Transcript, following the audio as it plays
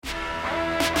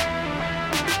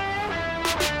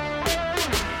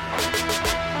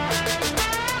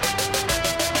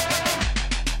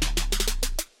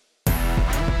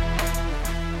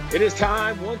It is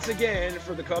time once again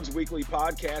for the Cubs Weekly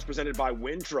Podcast presented by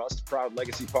Wintrust, proud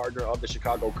legacy partner of the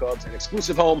Chicago Cubs and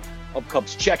exclusive home of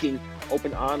Cubs Checking.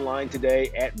 Open online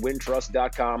today at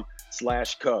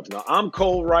wintrust.com/Cubs. Now, I'm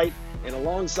Cole Wright, and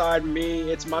alongside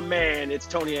me, it's my man. It's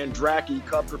Tony Andracki,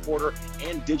 Cubs reporter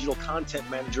and digital content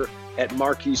manager at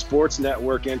Marquee Sports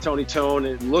Network. And Tony Tone,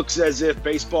 it looks as if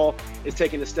baseball is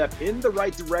taking a step in the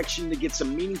right direction to get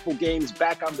some meaningful games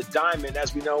back on the diamond.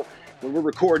 As we know, when we're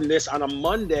recording this on a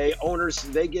Monday, owners,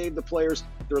 they gave the players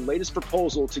their latest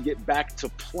proposal to get back to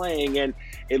playing. And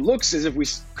it looks as if we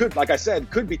could, like I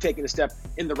said, could be taking a step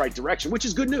in the right direction, which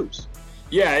is good news.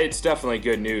 Yeah, it's definitely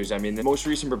good news. I mean, the most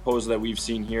recent proposal that we've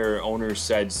seen here, owners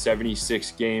said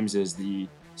 76 games is the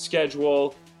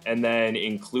schedule, and then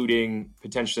including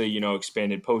potentially,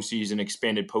 expanded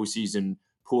postseason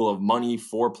pool of money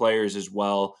for players as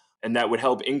well. And that would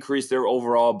help increase their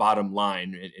overall bottom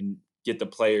line and get the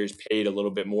players paid a little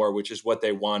bit more, which is what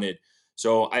they wanted.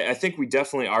 So I think we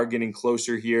definitely are getting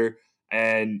closer here.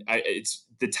 And it's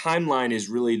the timeline is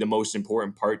really the most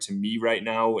important part to me right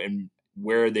now and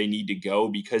where they need to go,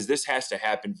 because this has to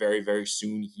happen very, very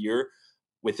soon here,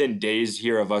 within days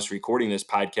here of us recording this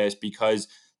podcast, because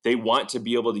they want to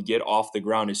be able to get off the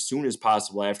ground as soon as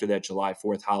possible after that July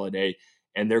 4th holiday.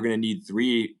 And they're going to need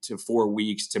 3 to 4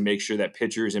 weeks to make sure that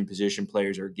pitchers and position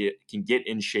players can get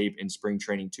in shape in spring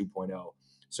training 2.0.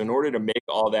 So in order to make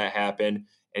all that happen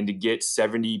and to get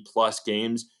 70-plus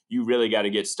games, you really got to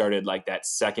get started like that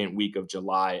second week of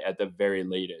July at the very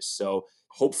latest. So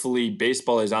hopefully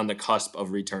baseball is on the cusp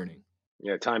of returning.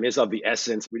 Yeah, time is of the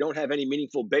essence. We don't have any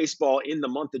meaningful baseball in the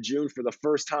month of June for the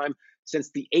first time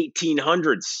since the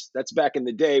 1800s. That's back in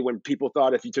the day when people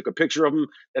thought if you took a picture of them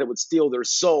that it would steal their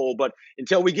soul. But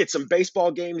until we get some baseball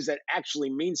games that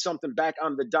actually mean something back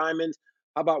on the diamond,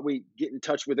 how about we get in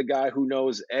touch with a guy who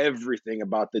knows everything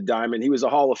about the diamond? He was a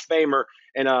Hall of Famer.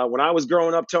 And when I was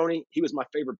growing up, Tony, he was my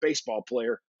favorite baseball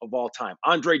player of all time,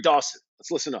 Andre Dawson.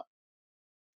 Let's listen up.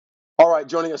 All right,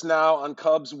 joining us now on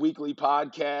Cubs Weekly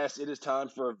Podcast, it is time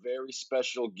for a very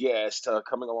special guest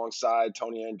coming alongside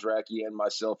Tony Andracki and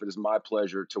myself. It is my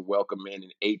pleasure to welcome in an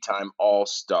 8-time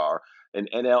All-Star, an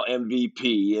NL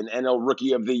MVP, an NL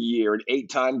Rookie of the Year, an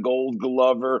 8-time Gold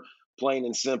Glover, plain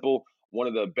and simple, one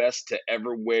of the best to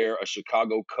ever wear a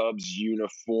Chicago Cubs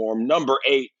uniform. Number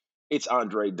 8, it's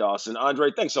Andre Dawson. Andre,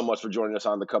 thanks so much for joining us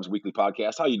on the Cubs Weekly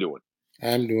Podcast. How you doing?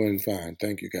 I'm doing fine.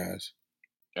 Thank you, guys.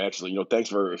 Excellent. Thanks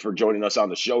for joining us on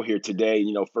the show here today.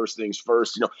 First things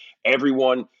first,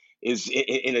 everyone is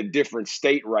in a different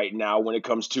state right now when it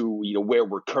comes to, where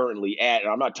we're currently at. And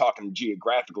I'm not talking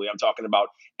geographically. I'm talking about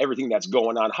everything that's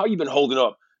going on. How you been holding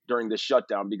up during this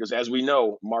shutdown? Because as we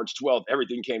know, March 12th,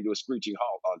 everything came to a screeching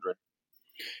halt, Andre.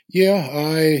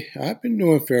 Yeah, I've been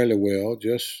doing fairly well.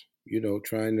 Just,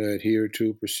 trying to adhere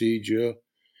to procedure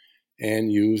and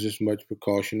use as much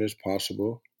precaution as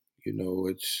possible.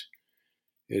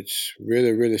 It's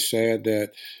really, really sad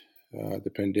that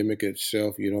the pandemic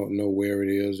itself, you don't know where it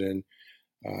is. And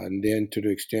then to the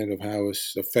extent of how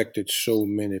it's affected so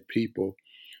many people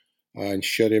and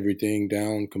shut everything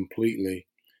down completely.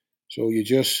 So you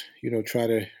just, try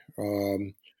to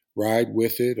ride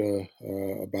with it,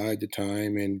 abide the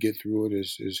time, and get through it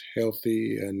as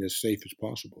healthy and as safe as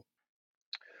possible.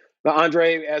 Now,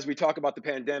 Andre, as we talk about the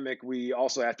pandemic, we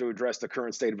also have to address the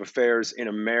current state of affairs in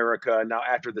America. Now,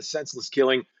 after the senseless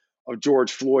killing of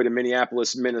George Floyd in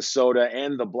Minneapolis, Minnesota,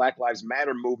 and the Black Lives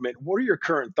Matter movement, what are your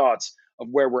current thoughts of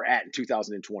where we're at in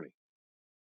 2020?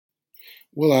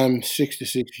 Well, I'm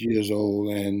 66 years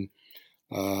old, and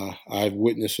I've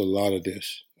witnessed a lot of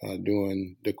this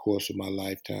during the course of my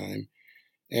lifetime.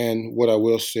 And what I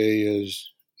will say is,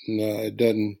 no, it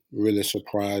doesn't really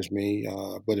surprise me,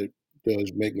 but it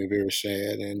does make me very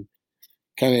sad and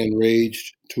kind of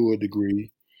enraged to a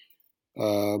degree.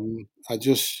 I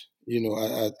just,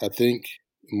 I think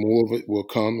more of it will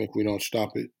come if we don't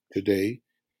stop it today.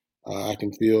 I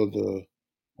can feel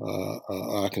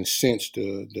I can sense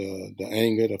the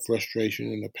anger, the frustration,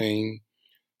 and the pain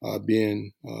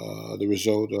being the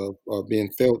result of, or being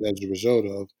felt as a result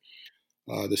of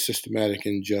the systematic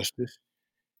injustice.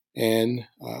 And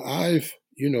I've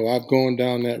gone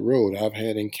down that road. I've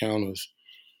had encounters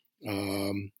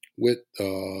with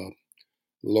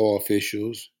law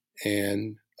officials,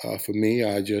 and for me,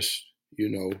 I just,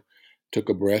 took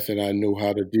a breath and I knew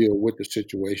how to deal with the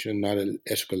situation, not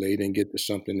escalate and get to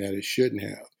something that it shouldn't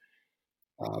have.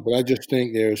 But I just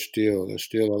think there's still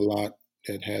a lot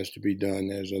that has to be done.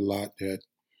 There's a lot that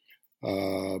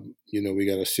we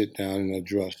got to sit down and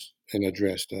address.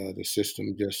 The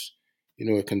system just,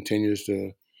 it continues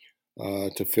to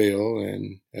fail,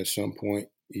 and at some point,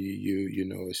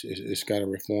 it's got to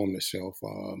reform itself.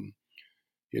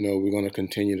 We're going to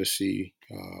continue to see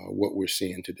what we're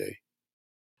seeing today.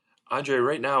 Andre,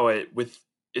 right now,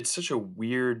 it's such a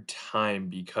weird time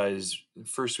because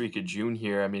first week of June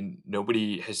here, I mean,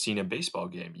 nobody has seen a baseball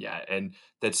game yet, and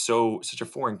that's such a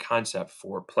foreign concept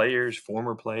for players,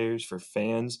 former players, for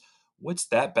fans. What's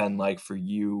that been like for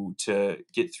you to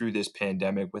get through this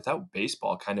pandemic without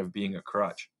baseball kind of being a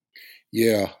crutch?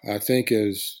 Yeah, I think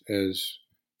as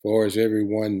far as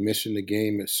everyone missing the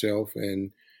game itself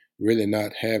and really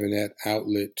not having that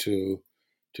outlet to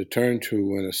turn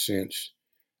to in a sense,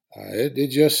 it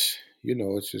just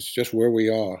it's just where we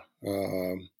are,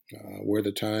 where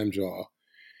the times are,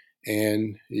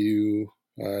 and you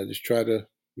just try to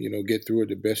get through it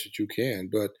the best that you can.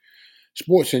 But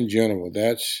sports in general,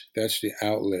 that's the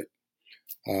outlet.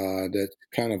 That's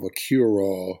kind of a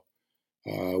cure-all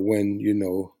when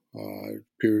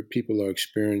people are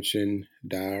experiencing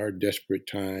dire, desperate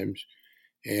times,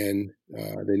 and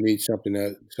they need something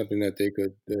that they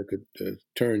could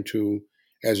turn to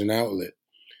as an outlet.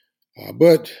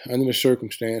 But under the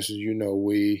circumstances,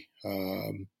 we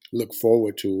look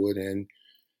forward to it, and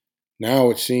now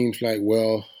it seems like,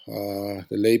 well, the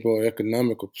labor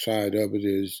economical side of it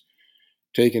is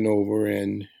taking over,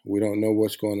 and we don't know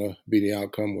what's going to be the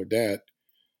outcome with that.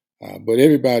 But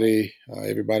everybody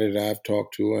that I've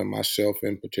talked to, and myself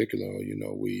in particular,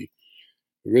 we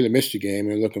really missed the game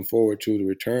and looking forward to the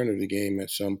return of the game at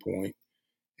some point.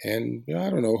 And I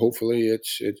don't know. Hopefully,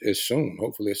 it's soon.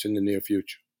 Hopefully, it's in the near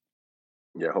future.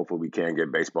 Yeah, hopefully we can get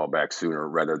baseball back sooner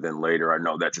rather than later. I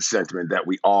know that's a sentiment that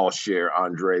we all share,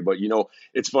 Andre. But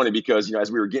it's funny because as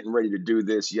we were getting ready to do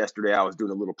this yesterday, I was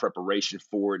doing a little preparation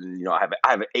for it, and I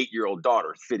have an 8-year-old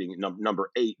daughter fitting number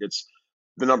 8. It's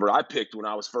the number I picked when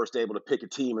I was first able to pick a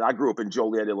team, and I grew up in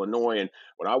Joliet, Illinois. And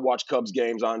when I watched Cubs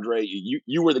games, Andre,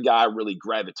 you were the guy I really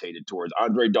gravitated towards.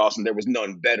 Andre Dawson, there was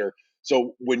none better.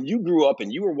 So when you grew up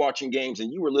and you were watching games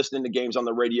and you were listening to games on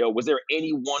the radio, was there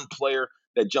any one player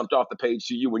that jumped off the page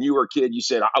to you when you were a kid? You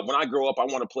said, when I grow up, I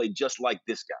want to play just like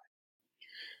this guy.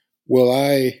 Well,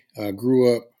 I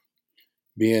grew up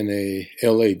being a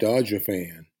LA Dodger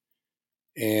fan,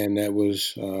 and that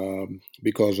was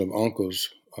because of uncles.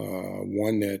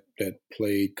 One that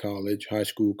played college, high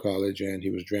school, college, and he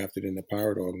was drafted in the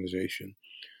Pirate organization.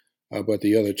 But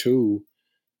the other two,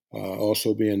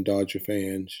 also being Dodger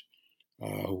fans,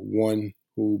 one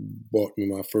who bought me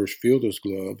my first fielder's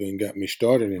glove and got me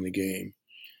started in the game,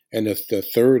 and the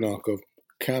third uncle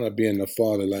kind of being a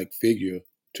father-like figure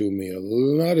to me,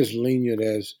 not as lenient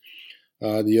as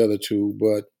the other two,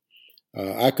 but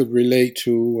I could relate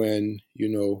to, and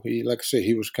he, like I say,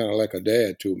 he was kind of like a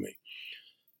dad to me.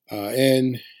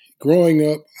 And growing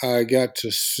up, I got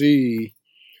to see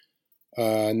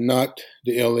not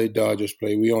the LA Dodgers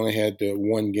play. We only had the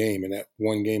one game, and that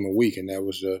one game a week, and that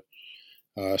was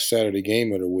the Saturday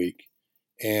game of the week.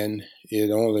 And it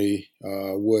only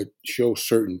would show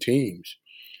certain teams.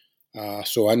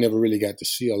 So I never really got to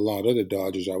see a lot of the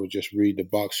Dodgers. I would just read the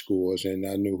box scores, and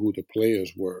I knew who the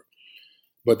players were.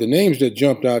 But the names that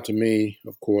jumped out to me,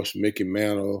 of course, Mickey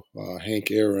Mantle,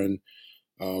 Hank Aaron,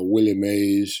 Willie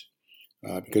Mays,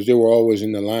 because they were always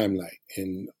in the limelight,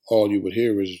 and all you would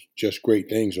hear was just great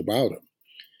things about them.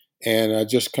 And I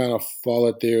just kind of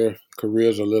followed their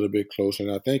careers a little bit closer.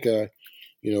 And I think,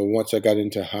 once I got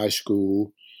into high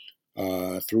school,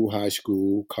 through high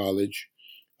school, college,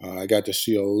 I got to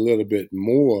see a little bit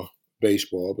more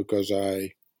baseball because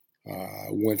I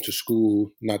went to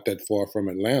school not that far from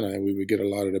Atlanta, and we would get a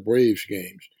lot of the Braves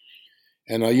games.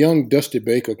 And a young Dusty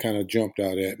Baker kind of jumped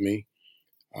out at me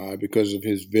because of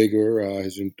his vigor,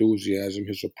 his enthusiasm,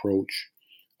 his approach.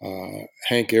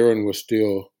 Hank Aaron was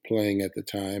still playing at the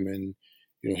time, and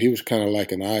he was kind of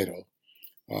like an idol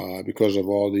because of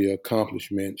all the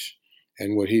accomplishments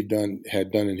and what he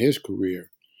had done in his career.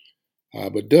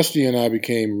 But Dusty and I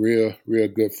became real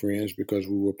good friends because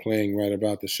we were playing right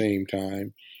about the same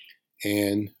time.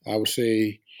 And I would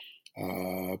say,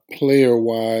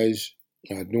 player-wise,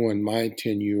 during my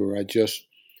tenure, I just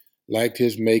liked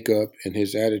his makeup and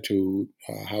his attitude,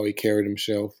 how he carried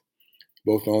himself,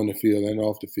 both on the field and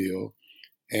off the field.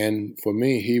 And for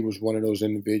me, he was one of those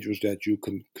individuals that you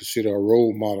can consider a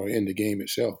role model in the game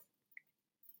itself.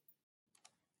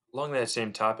 Along that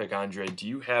same topic, Andre, do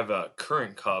you have a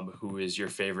current Cub who is your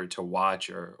favorite to watch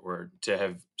or to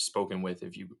have spoken with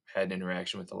if you had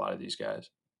interaction with a lot of these guys?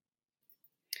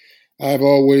 I've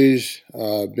always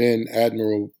been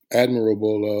admirable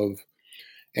of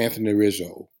Anthony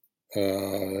Rizzo.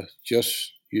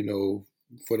 Just,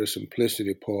 for the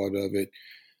simplicity part of it,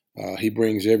 he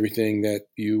brings everything that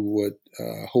you would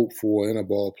hope for in a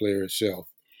ball player itself.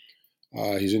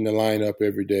 He's in the lineup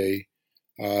every day.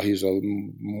 He's a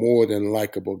more than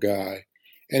likable guy,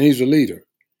 and he's a leader.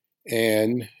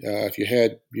 And if you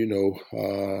had, 3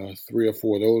 or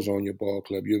 4 of those on your ball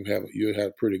club, you'd have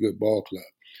a pretty good ball club.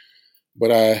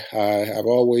 But I've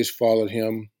always followed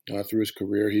him through his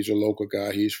career. He's a local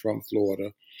guy. He's from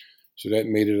Florida, so that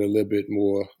made it a little bit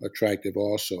more attractive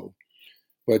also.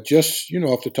 But just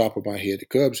off the top of my head, the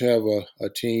Cubs have a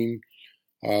team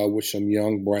with some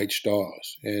young, bright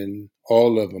stars, and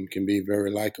all of them can be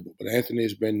very likable. But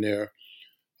Anthony's been there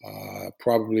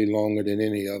probably longer than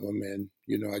any of them, and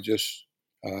I just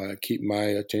keep my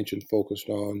attention focused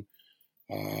on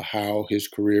how his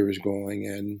career is going,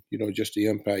 and just the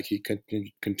impact he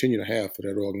continue to have for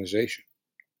that organization.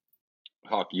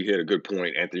 Hawk, you hit a good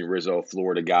point. Anthony Rizzo,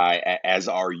 Florida guy, as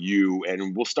are you.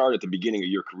 And we'll start at the beginning of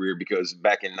your career because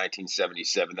back in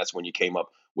 1977, that's when you came up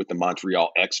with the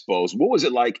Montreal Expos. What was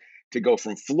it like to go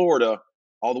from Florida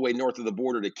all the way north of the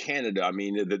border to Canada? I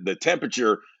mean, the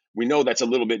temperature, we know that's a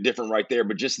little bit different right there,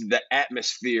 but just the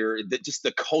atmosphere, just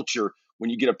the culture when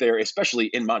you get up there, especially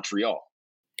in Montreal.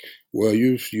 Well,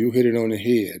 you hit it on the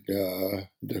head.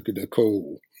 The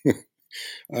cold.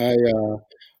 I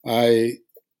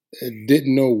I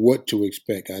didn't know what to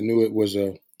expect. I knew it was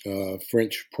a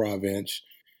French province,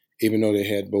 even though they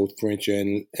had both French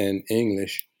and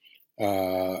English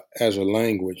as a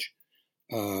language.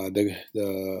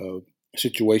 The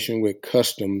situation with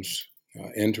customs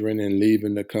entering and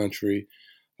leaving the country.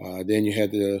 Then you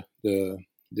had the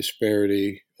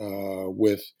disparity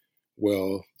with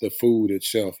the food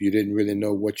itself. You didn't really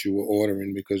know what you were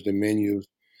ordering because the menus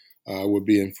would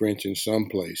be in French in some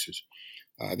places.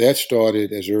 That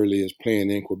started as early as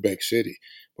playing in Quebec City.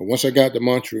 But once I got to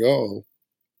Montreal,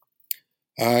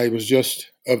 I was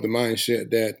just of the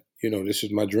mindset that, this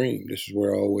is my dream. This is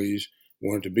where I always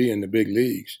wanted to be, in the big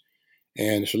leagues.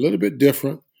 And it's a little bit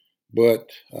different, but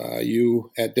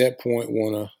you at that point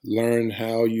want to learn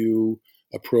how you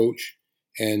approach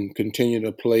and continue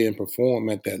to play and perform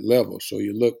at that level. So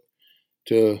you look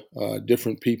to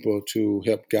different people to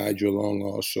help guide you along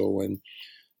also. And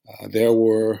there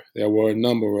were a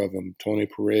number of them: Tony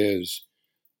Perez,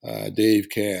 Dave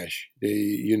Cash.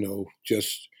 They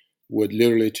just would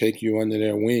literally take you under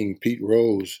their wing. Pete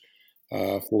Rose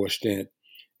for a stint,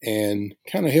 and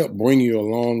kind of help bring you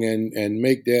along and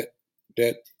make that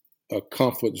a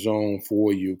comfort zone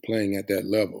for you playing at that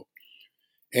level.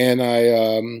 And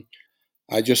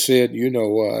I just said,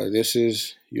 this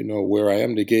is where I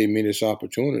am. They gave me this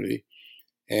opportunity,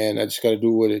 and I just got to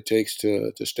do what it takes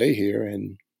to stay here.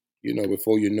 And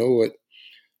before you know it,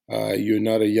 you're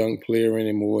not a young player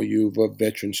anymore. You've a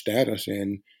veteran status,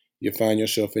 and you find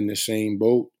yourself in the same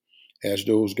boat as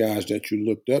those guys that you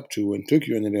looked up to and took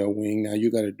you under their wing. Now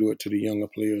you got to do it to the younger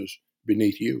players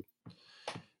beneath you.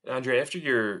 Andre, after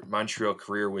your Montreal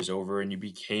career was over and you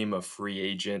became a free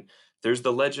agent, there's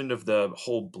the legend of the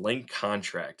whole blank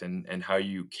contract and how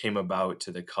you came about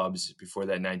to the Cubs before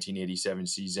that 1987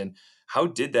 season. How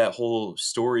did that whole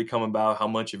story come about? How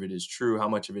much of it is true? How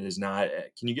much of it is not?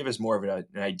 Can you give us more of an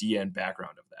idea and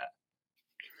background of that?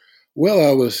 Well,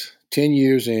 I was 10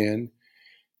 years in,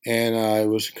 and I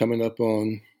was coming up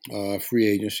on free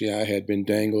agency. I had been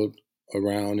dangled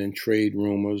around in trade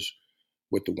rumors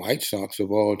with the White Sox of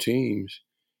all teams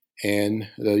and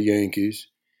the Yankees.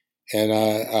 And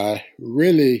I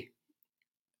really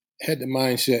had the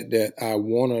mindset that I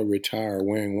want to retire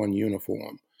wearing one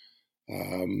uniform.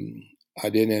 Um, I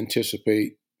didn't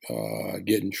anticipate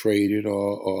getting traded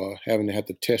or having to have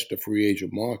to test the free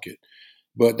agent market.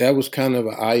 But that was kind of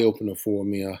an eye opener for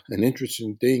me. An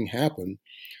interesting thing happened.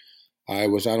 I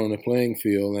was out on the playing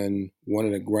field, and one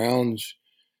of the grounds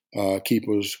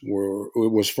keepers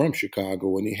was from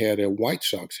Chicago, and he had a White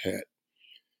Sox hat.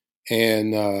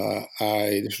 And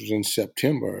this was in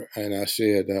September, and I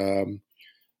said,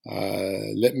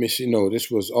 "Let me see." No,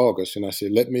 this was August, and I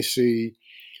said, "Let me see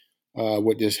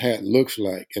what this hat looks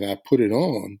like." And I put it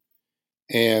on,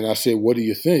 and I said, "What do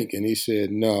you think?" And he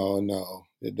said, "No,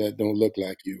 that don't look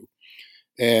like you."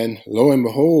 And lo and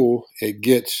behold, it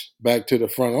gets back to the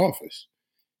front office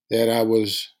that I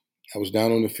was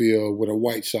down on the field with a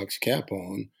White Sox cap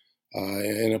on,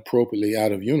 inappropriately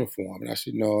out of uniform. And I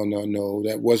said, no,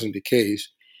 that wasn't the case.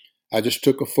 I just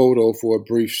took a photo for a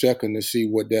brief second to see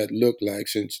what that looked like,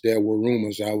 since there were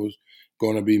rumors I was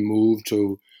going to be moved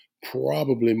to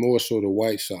probably more so the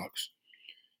White Sox.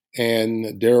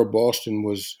 And Darryl Boston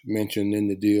was mentioned in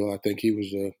the deal. I think he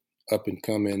was a up and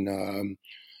coming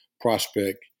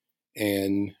prospect,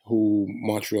 and who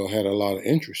Montreal had a lot of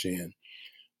interest in.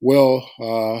 Well,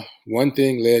 one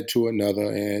thing led to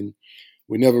another, and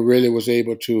we never really was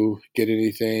able to get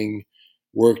anything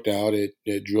worked out.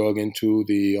 It drug into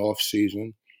the off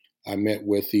season. I met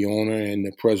with the owner and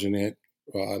the president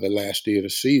the last day of the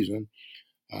season,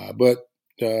 but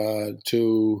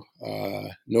to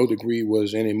no degree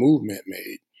was any movement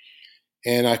made.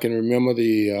 And I can remember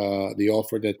the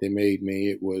offer that they made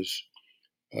me. It was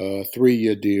a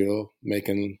 3-year deal,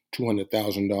 making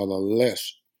 $200,000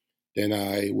 less than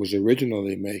I was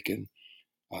originally making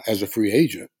as a free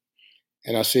agent.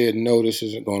 And I said, no, this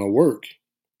isn't going to work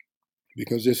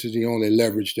because this is the only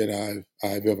leverage that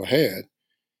I've ever had.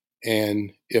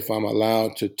 And if I'm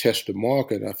allowed to test the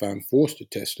market, if I'm forced to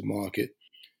test the market,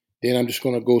 then I'm just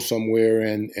going to go somewhere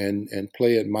and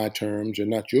play at my terms and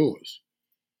not yours.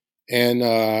 And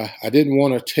I didn't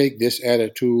want to take this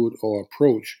attitude or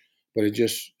approach, but it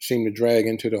just seemed to drag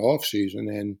into the off season.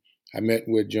 And I met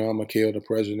with John McHale, the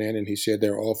president, and he said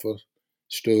their offer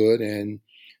stood. And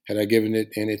had I given it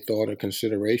any thought or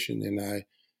consideration, and I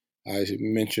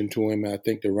mentioned to him, I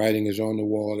think the writing is on the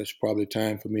wall. It's probably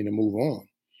time for me to move on.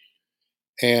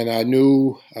 And I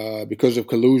knew because of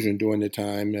collusion during the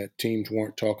time that teams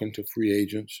weren't talking to free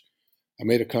agents. I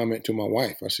made a comment to my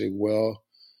wife. I said, well,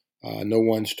 no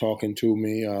one's talking to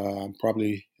me. I'm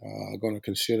probably going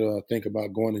to think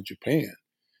about going to Japan.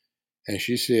 And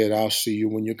she said, I'll see you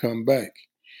when you come back.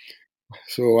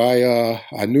 So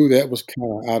I knew that was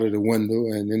kind of out of the window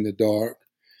and in the dark.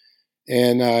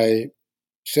 And I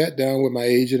sat down with my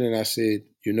agent and I said,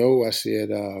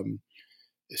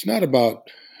 it's not about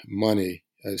money.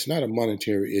 It's not a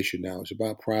monetary issue now. It's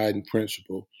about pride and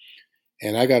principle.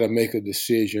 And I got to make a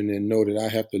decision and know that I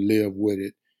have to live with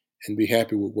it and be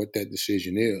happy with what that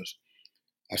decision is.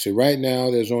 I said, right now,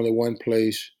 there's only one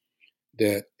place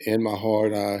that in my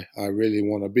heart I really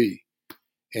want to be.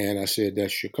 And I said,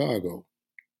 that's Chicago.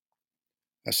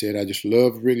 I said, I just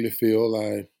love Wrigley Field.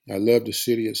 I love the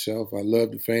city itself. I love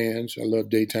the fans. I love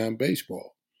daytime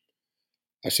baseball.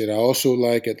 I said, I also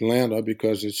like Atlanta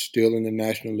because it's still in the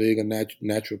National League, a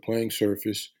natural playing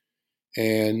surface,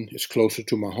 and it's closer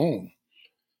to my home.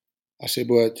 I said,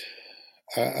 but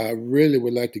I really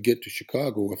would like to get to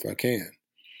Chicago if I can.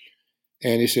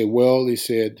 And he said,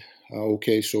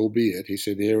 okay, so be it. He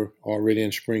said, they're already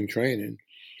in spring training.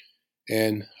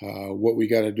 And what we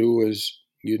got to do is,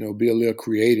 be a little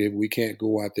creative. We can't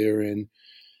go out there and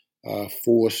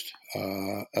force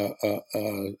a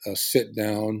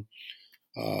sit-down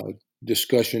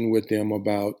discussion with them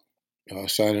about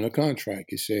signing a contract.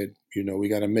 He said, we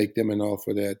got to make them an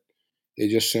offer that they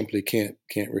just simply can't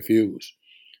refuse.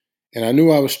 And I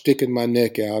knew I was sticking my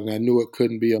neck out, and I knew it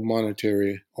couldn't be a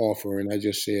monetary offer. And I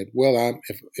just said, well,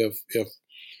 if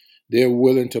they're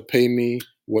willing to pay me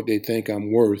what they think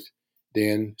I'm worth,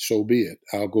 then so be it.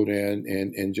 I'll go there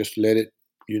and just let it,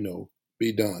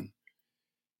 be done.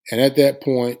 And at that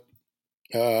point,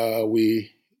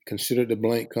 we considered a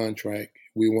blank contract.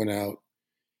 We went out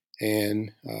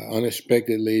and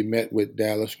unexpectedly met with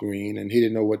Dallas Green, and he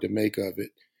didn't know what to make of it.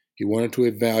 He wanted to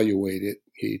evaluate it.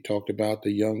 He talked about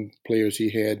the young players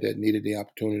he had that needed the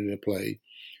opportunity to play.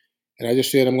 And I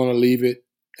just said, I'm going to leave it.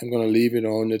 I'm going to leave it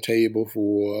on the table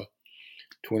for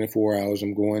 24 hours.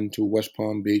 I'm going to West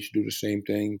Palm Beach, do the same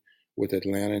thing with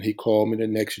Atlanta. And he called me the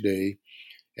next day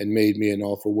and made me an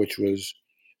offer, which was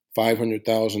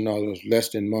 $500,000 less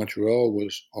than Montreal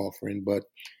was offering. But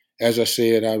as I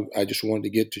said, I just wanted to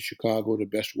get to Chicago the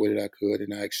best way that I could,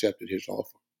 and I accepted his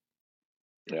offer.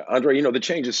 Yeah, Andre, the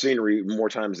change of scenery more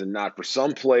times than not. For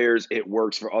some players, it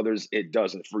works. For others, it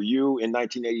doesn't. For you, in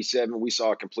 1987, we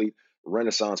saw a complete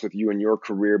renaissance with you and your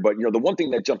career. But, the one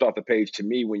thing that jumped off the page to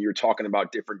me when you're talking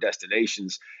about different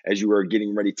destinations as you were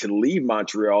getting ready to leave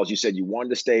Montreal, as you said you wanted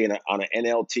to stay on an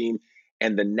NL team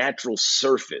and the natural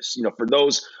surface. For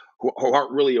those who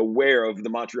aren't really aware of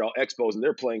the Montreal Expos and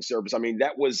their playing surface, I mean,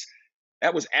 that was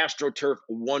AstroTurf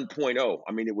 1.0.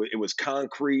 I mean, it was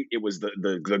concrete, it was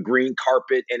the green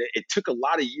carpet, and it took a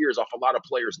lot of years off a lot of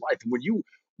players' life. When you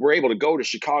were able to go to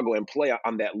Chicago and play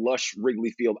on that lush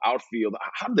Wrigley Field outfield,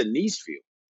 how did the knees feel?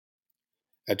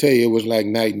 I tell you, it was like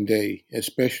night and day,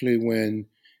 especially when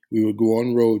we would go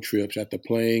on road trips after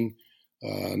playing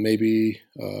maybe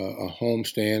a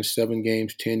homestand, 7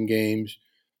 games, 10 games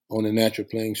on the natural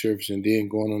playing surface, and then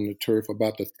going on the turf.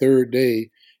 About the third day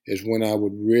is when I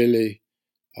would really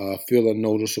feel a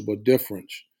noticeable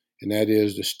difference, and that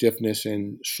is the stiffness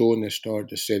and soreness started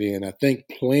to set in. I think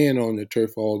playing on the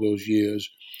turf all those years,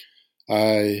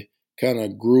 I kind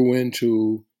of grew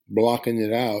into blocking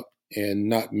it out and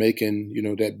not making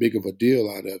that big of a deal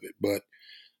out of it. But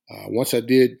once I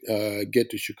did get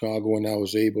to Chicago and I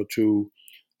was able to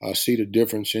see the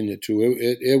difference in the two,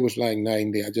 it was like night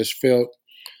and day. I just felt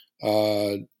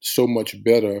so much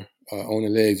better on the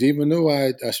legs, even though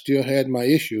I still had my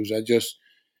issues. I just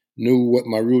knew what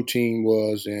my routine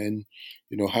was and,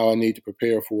 how I need to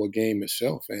prepare for a game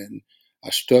itself. And I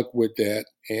stuck with that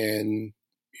and,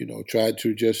 tried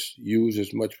to just use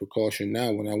as much precaution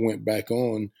now when I went back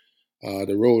on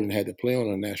the road and had to play on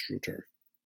a natural turf.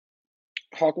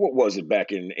 Hawk, what was it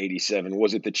back in '87?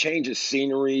 Was it the change of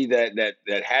scenery that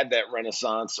had that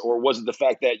renaissance, or was it the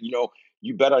fact that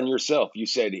you bet on yourself? You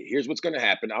said, "Here's what's going to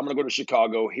happen. I'm going to go to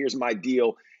Chicago. Here's my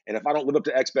deal, and if I don't live up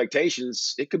to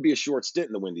expectations, it could be a short stint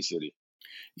in the Windy City."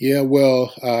 Yeah,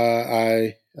 well,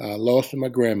 I lost to my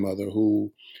grandmother,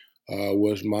 who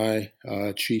was my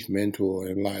chief mentor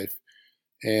in life.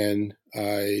 And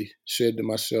I said to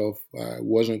myself, I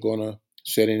wasn't going to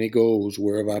set any goals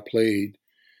wherever I played.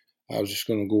 I was just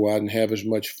going to go out and have as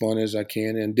much fun as I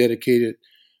can and dedicated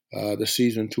the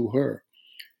season to her.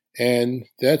 And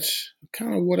that's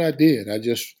kind of what I did. I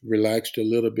just relaxed a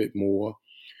little bit more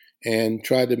and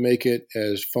tried to make it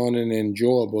as fun and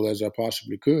enjoyable as I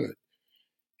possibly could.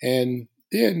 And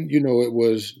then, it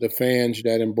was the fans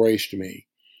that embraced me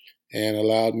and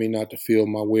allowed me not to feel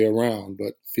my way around,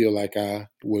 but feel like I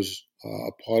was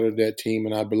a part of that team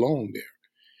and I belonged there.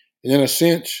 And in a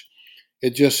sense,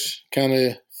 it just kind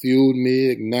of fueled me,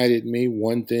 ignited me,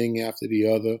 one thing after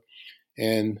the other.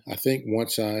 And I think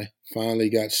once I finally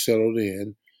got settled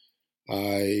in,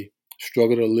 I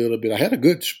struggled a little bit. I had a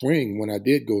good spring when I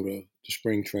did go to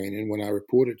spring training, when I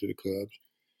reported to the Cubs,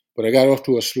 but I got off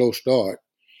to a slow start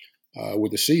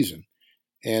with the season.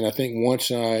 And I think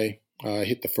once I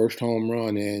hit the first home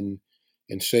run in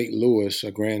St. Louis,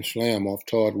 a grand slam off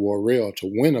Todd Worrell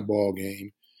to win a ball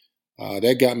game,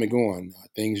 that got me going.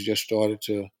 Things just started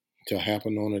to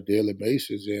happen on a daily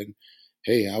basis, and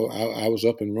hey, I was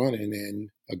up and running. And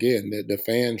again, the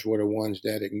fans were the ones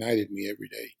that ignited me every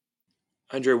day.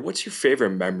 Andre, what's your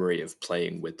favorite memory of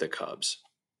playing with the Cubs?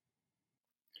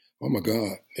 Oh my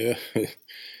God, yeah.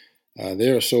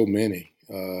 There are so many.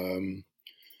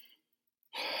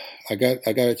 I got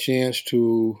a chance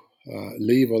to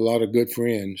leave a lot of good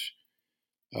friends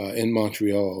in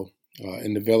Montreal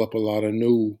and develop a lot of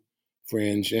new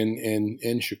friends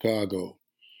in Chicago.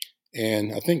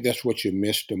 And I think that's what you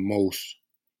miss the most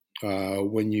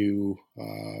when you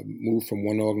move from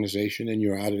one organization and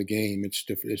you're out of the game. It's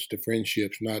the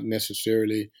friendships, not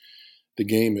necessarily the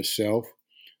game itself.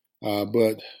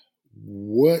 But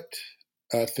what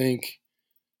I think,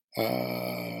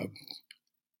 how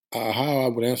I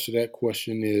would answer that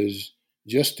question is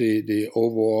just the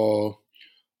overall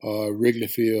Wrigley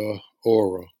Field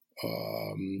aura,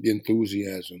 the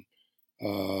enthusiasm,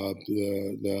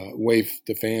 the way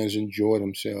the fans enjoy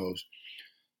themselves.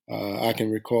 I can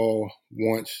recall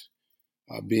once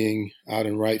being out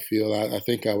in right field. I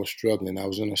think I was struggling. I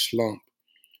was in a slump,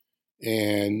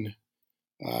 and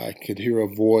I could hear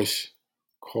a voice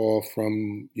call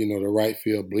from the right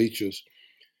field bleachers,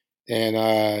 and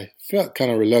I felt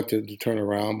kind of reluctant to turn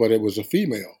around, but it was a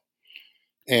female,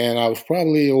 and I was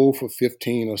probably 0 for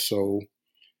 15 or so.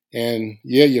 And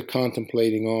yeah, you're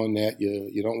contemplating on that.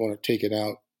 You don't want to take it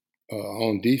out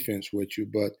on defense with you,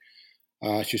 but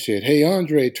she said, "Hey,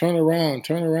 Andre, turn around,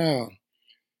 turn around."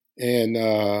 And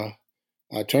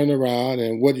I turned around,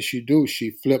 and what did she do?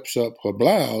 She flips up her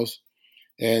blouse,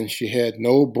 and she had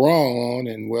no bra on.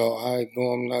 And well,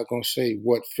 I'm not going to say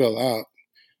what fell out,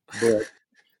 but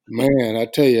man, I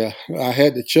tell you, I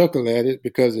had to chuckle at it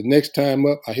because the next time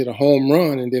up, I hit a home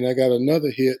run, and then I got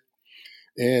another hit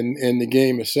in the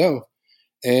game itself.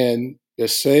 And the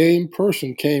same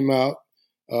person came out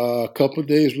a couple of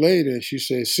days later, and she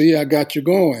said, "See, I got you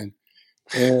going."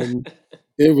 And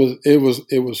it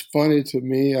was funny to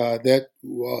me. That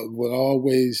would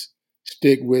always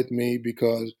stick with me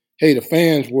because hey, the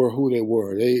fans were who they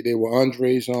were. They were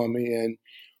Andres on me, and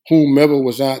whomever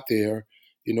was out there,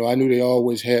 I knew they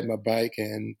always had my back.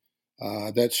 And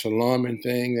that salamin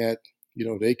thing that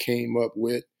they came up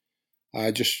with,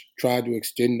 I just tried to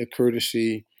extend the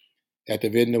courtesy at the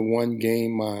end of one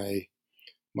game, my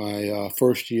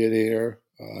first year there,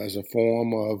 as a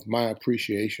form of my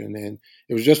appreciation, and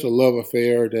it was just a love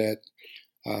affair that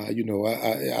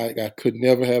I could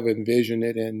never have envisioned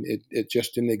it, and it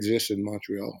just didn't exist in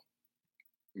Montreal.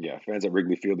 Yeah, fans at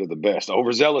Wrigley Field are the best.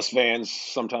 Overzealous fans,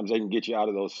 sometimes they can get you out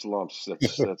of those slumps.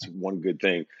 That's one good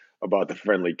thing about the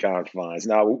friendly confines.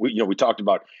 Now, we talked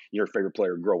about your favorite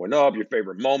player growing up, your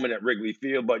favorite moment at Wrigley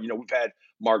Field, but we've had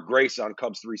Mark Grace on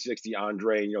Cubs 360,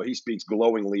 Andre, and he speaks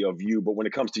glowingly of you. But when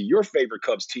it comes to your favorite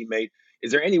Cubs teammate,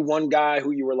 is there any one guy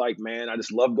who you were like, man, I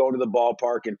just love going to the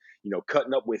ballpark and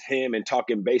cutting up with him and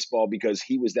talking baseball because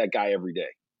he was that guy every day?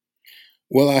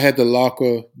 Well, I had the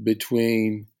locker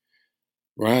between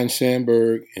Ryan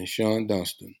Sandberg and Sean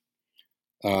Dunston.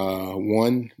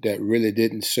 One that really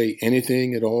didn't say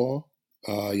anything at all.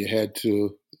 You had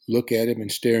to look at him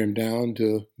and stare him down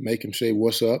to make him say,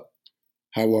 "What's up?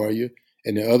 How are you?"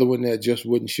 And the other one that just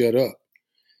wouldn't shut up.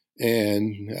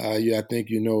 And yeah, I think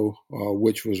you know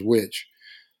which was which.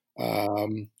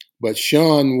 But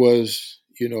Sean was,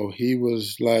 he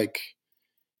was like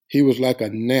a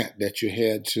gnat that you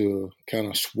had to kind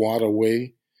of swat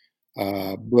away,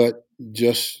 but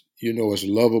just as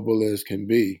lovable as can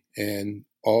be, and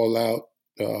all out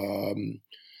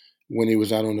when he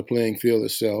was out on the playing field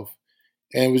itself,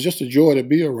 and it was just a joy to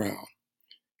be around.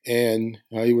 And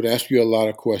he would ask you a lot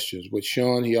of questions. With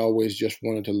Sean, he always just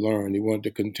wanted to learn. He wanted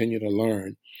to continue to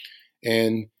learn,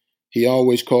 and he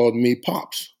always called me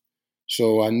Pops.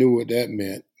 So I knew what that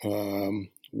meant.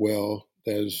 Well,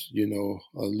 there's a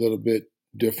little bit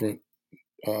different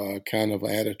kind of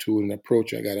attitude and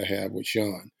approach I got to have with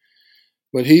Sean.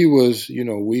 But he was,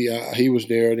 he was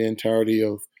there the entirety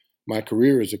of my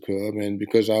career as a Cub, and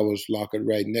because I was locked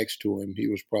right next to him, he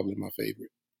was probably my favorite.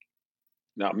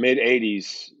 Now, mid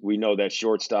 '80s, we know that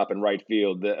shortstop and right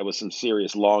field. There was some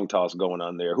serious long toss going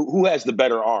on there. Who has the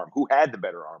better arm? Who had the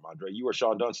better arm, Andre? You or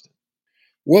Sean Dunston?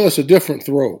 Well, it's a different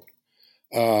throw.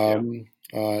 Yeah.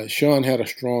 Sean had a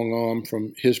strong arm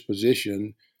from his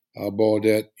position. A ball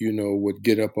that would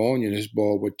get up on you, and his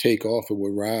ball would take off. It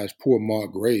would rise. Poor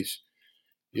Mark Grace.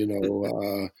 You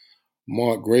know,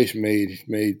 Mark Grace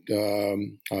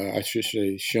I should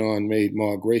say, Sean made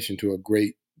Mark Grace into a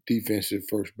great defensive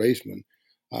first baseman,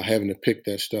 having to pick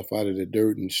that stuff out of the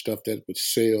dirt and stuff that would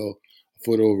sail a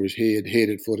foot over his head,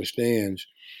 headed for the stands.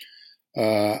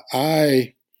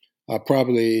 I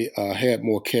probably had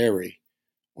more carry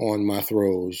on my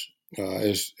throws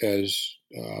as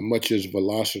much as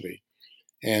velocity,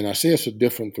 and I say it's a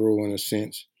different throw in a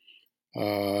sense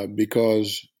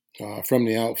because from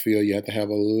the outfield you have to have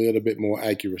a little bit more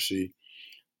accuracy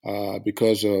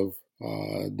because of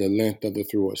the length of the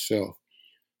throw itself.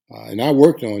 And I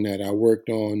worked on that. I worked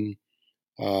on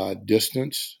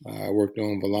distance. I worked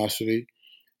on velocity.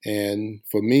 And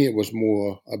for me, it was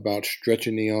more about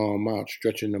stretching the arm out,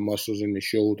 stretching the muscles in the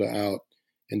shoulder out,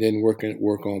 and then work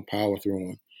on power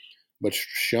throwing. But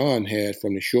Sean had,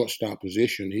 from the shortstop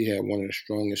position, he had one of the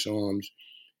strongest arms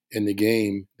in the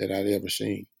game that I'd ever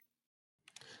seen.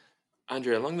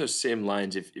 Andre, along those same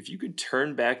lines, if you could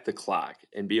turn back the clock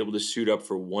and be able to suit up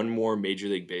for one more Major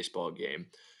League Baseball game,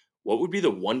 what would be the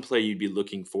one play you'd be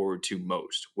looking forward to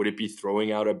most? Would it be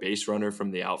throwing out a base runner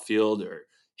from the outfield, or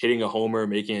hitting a homer,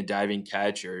 making a diving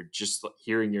catch, or just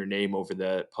hearing your name over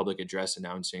the public address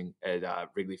announcing at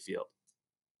Wrigley Field?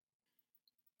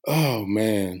 Oh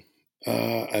man,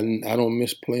 I don't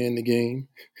miss playing the game,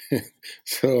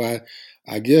 so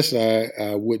I guess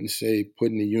I wouldn't say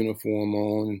putting the uniform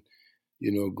on,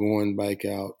 going back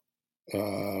out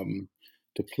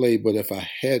to play. But if I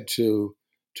had to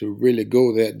really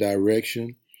go that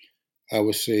direction, I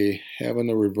would say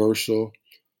having a reversal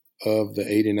of the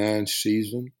 '89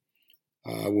 season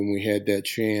when we had that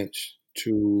chance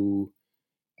to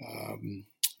um,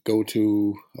 go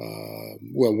to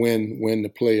win the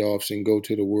playoffs and go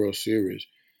to the World Series.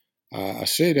 I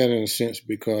say that in a sense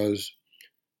because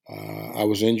I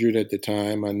was injured at the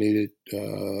time. I needed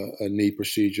a knee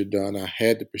procedure done. I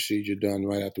had the procedure done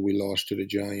right after we lost to the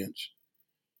Giants,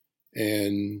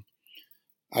 and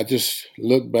I just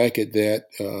look back at that.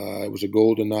 It was a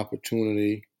golden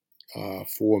opportunity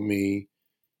for me,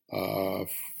 uh,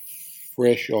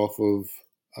 fresh off of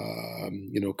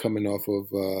coming off of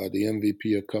the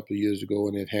MVP a couple of years ago,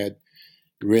 and it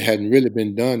hadn't really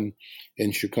been done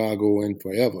in Chicago in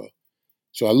forever.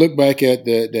 So I look back at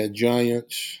that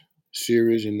Giants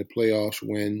series in the playoffs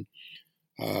when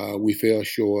we fell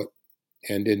short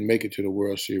and didn't make it to the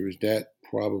World Series. That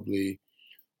probably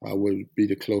would be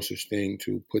the closest thing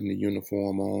to putting the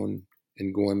uniform on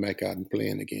and going back out and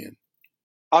playing again.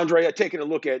 Andre, taking a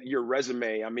look at your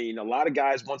resume, I mean, a lot of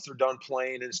guys, once they're done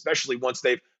playing, and especially once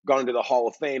they've gone into the Hall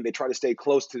of Fame, they try to stay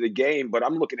close to the game. But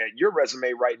I'm looking at your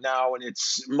resume right now, and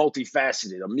it's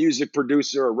multifaceted: a music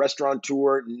producer, a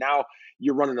restaurateur. Now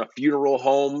you're running a funeral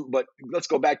home. But let's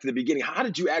go back to the beginning. How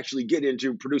did you actually get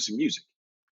into producing music?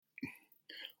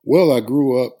 Well, I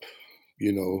grew up,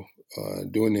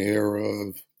 during the era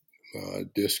of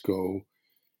disco,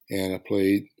 and I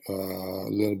played a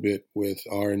little bit with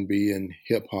R&B and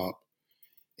hip hop,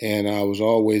 and I was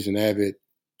always an avid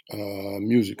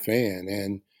music fan.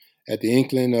 And at the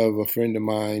inkling of a friend of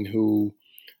mine who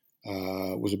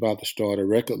was about to start a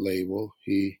record label,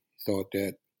 he thought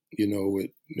that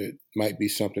it might be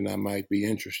something I might be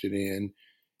interested in,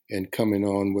 and coming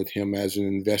on with him as an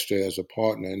investor, as a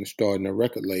partner, and starting a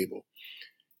record label.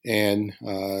 And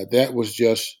that was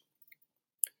just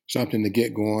something to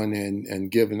get going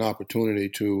and give an opportunity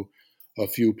to a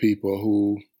few people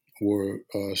who were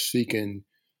seeking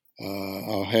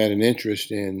or had an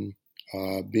interest in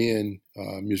being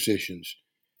musicians.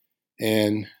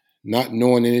 And not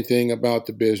knowing anything about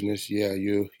the business,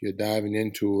 you're diving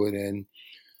into it, and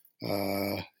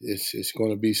it's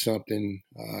going to be something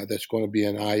that's going to be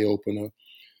an eye opener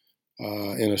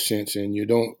in a sense, and you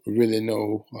don't really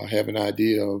know or have an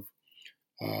idea of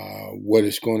what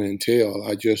it's going to entail.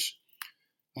 I just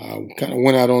kind of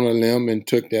went out on a limb and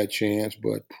took that chance,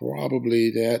 but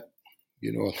probably that,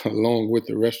 along with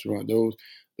the restaurant, those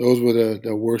were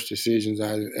the worst decisions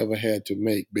I ever had to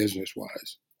make business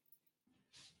wise.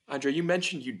 Andre, you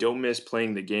mentioned you don't miss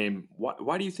playing the game.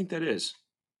 Why do you think that is?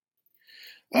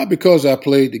 Because I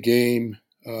played the game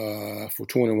for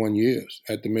 21 years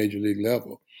at the major league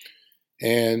level.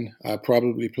 And I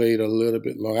probably played a little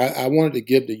bit long. I wanted to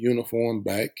give the uniform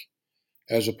back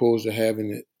as opposed to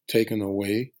having it taken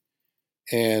away.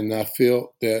 And I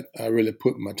felt that I really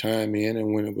put my time in.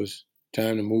 And when it was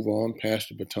time to move on, pass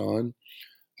the baton,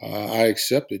 I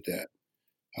accepted that.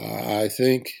 I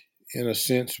think, in a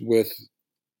sense, with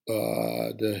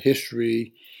the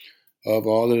history of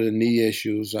all of the knee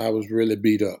issues, I was really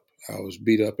beat up. I was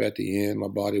beat up at the end. My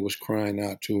body was crying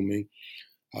out to me.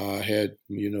 I had,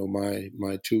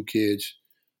 my two kids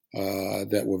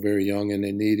that were very young, and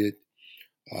they needed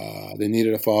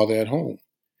a father at home,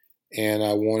 and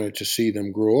I wanted to see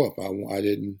them grow up. I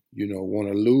didn't, want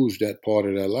to lose that part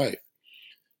of their life.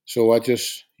 So I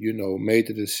just, made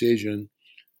the decision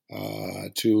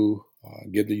to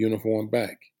give the uniform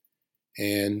back,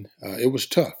 and it was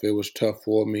tough. It was tough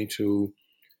for me to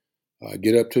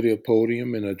get up to the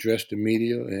podium and address the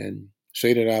media and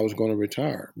say that I was going to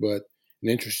retire. But an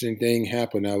interesting thing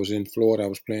happened. I was in Florida. I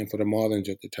was playing for the Marlins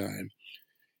at the time,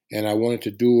 and I wanted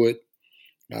to do it.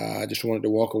 I just wanted to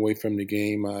walk away from the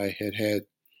game. I had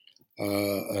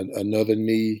another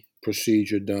knee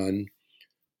procedure done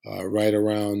right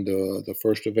around the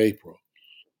 1st of April.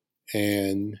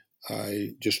 And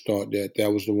I just thought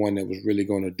that was the one that was really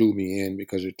going to do me in,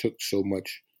 because it took so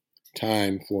much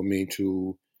time for me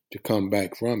to come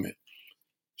back from it.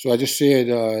 So I just said,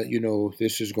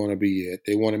 this is going to be it.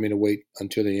 They wanted me to wait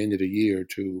until the end of the year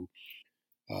to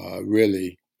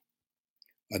really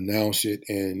announce it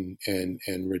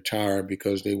and retire,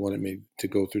 because they wanted me to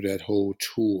go through that whole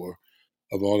tour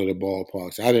of all of the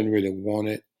ballparks. I didn't really want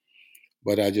it,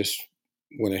 but I just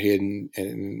went ahead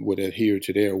and would adhere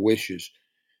to their wishes.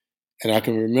 And I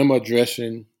can remember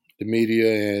addressing the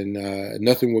media, and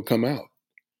nothing would come out.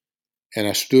 And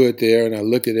I stood there and I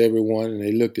looked at everyone, and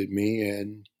they looked at me,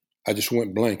 and I just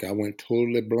went blank. I went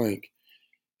totally blank.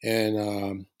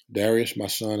 And Darius, my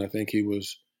son, I think he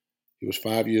was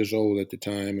 5 years old at the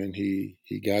time, and he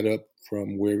got up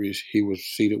from where he was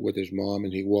seated with his mom,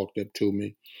 and he walked up to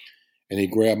me, and he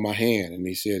grabbed my hand, and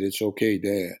he said, "It's okay,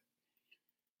 Dad."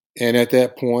 And at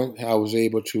that point, I was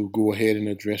able to go ahead and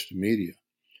address the media.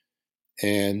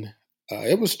 And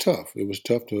it was tough. It was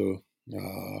tough to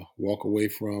walk away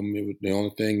from. It was the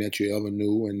only thing that you ever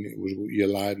knew, and it was your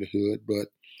livelihood. But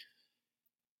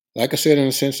like I said, in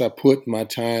a sense, I put my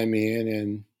time in,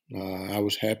 and I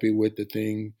was happy with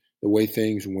the way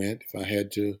things went. If I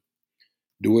had to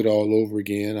do it all over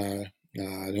again,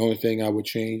 the only thing I would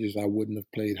change is I wouldn't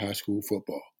have played high school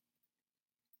football.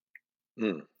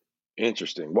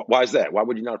 Interesting. Why is that? Why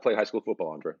would you not play high school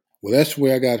football, Andre? Well, that's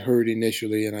where I got hurt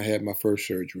initially, and I had my first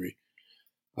surgery.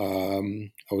 I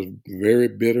was very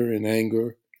bitter and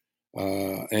angered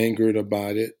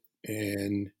about it,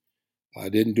 and I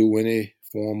didn't do any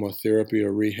form of therapy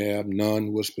or rehab.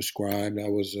 None was prescribed. I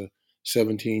was a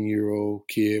 17-year-old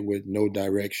kid with no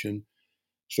direction.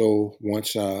 So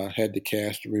once I had the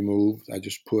cast removed, I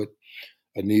just put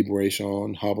a knee brace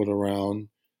on, hobbled around,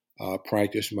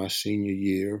 practiced my senior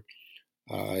year.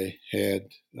 I had,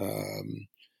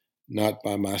 not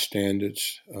by my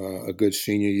standards, a good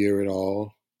senior year at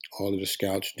all. All of the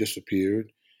scouts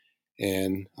disappeared,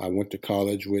 and I went to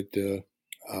college with the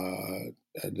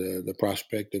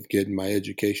prospect of getting my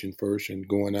education first and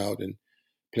going out and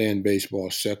playing baseball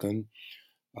second,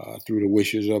 through the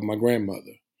wishes of my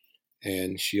grandmother.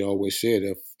 And she always said,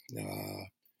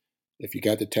 if you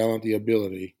got the talent, the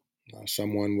ability,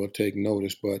 someone will take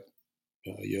notice. But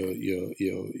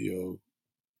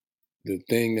the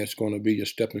thing that's going to be your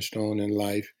stepping stone in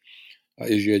life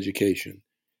is your education.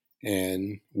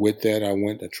 And with that, I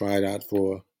tried out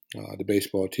for the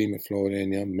baseball team at Florida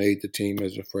A&M, made the team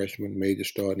as a freshman, made the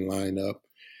starting lineup.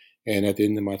 And at the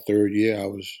end of my third year, I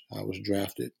was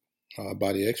drafted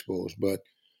by the Expos. But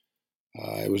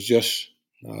it was just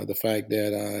the fact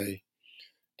that I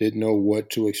didn't know what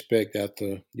to expect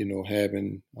after,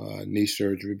 having knee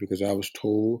surgery, because I was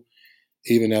told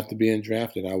even after being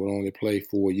drafted, I would only play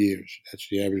 4 years. That's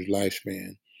the average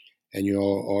lifespan. And you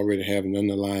already have an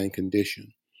underlying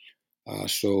condition.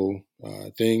 The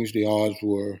odds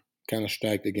were kind of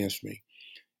stacked against me.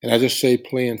 And I just say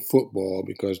playing football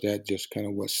because that just kind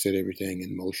of what set everything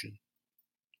in motion.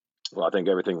 Well, I think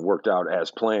everything worked out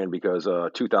as planned because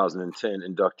 2010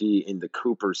 inductee into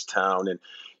Cooperstown. And,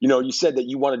 you said that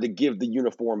you wanted to give the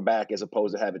uniform back as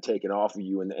opposed to have it taken off of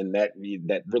you. And that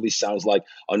really sounds like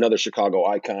another Chicago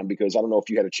icon, because I don't know if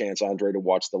you had a chance, Andre, to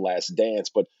watch The Last Dance,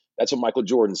 but that's what Michael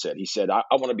Jordan said. He said, I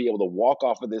want to be able to walk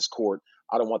off of this court.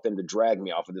 I don't want them to drag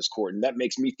me off of this court. And that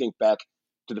makes me think back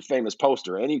to the famous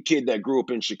poster. Any kid that grew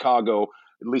up in Chicago,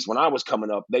 at least when I was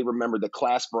coming up, they remembered the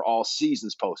Class for All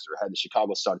Seasons poster. It had the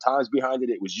Chicago Sun-Times behind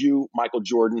it. It was you, Michael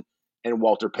Jordan, and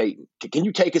Walter Payton. Can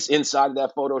you take us inside of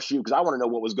that photo shoot? Because I want to know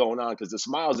what was going on, because the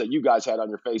smiles that you guys had on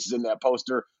your faces in that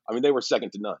poster, I mean, they were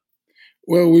second to none.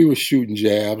 Well, we were shooting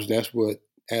jabs. That's what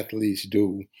athletes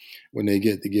do when they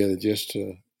get together, just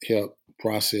to help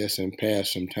process and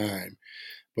pass some time.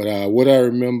 But what I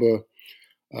remember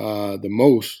the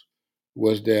most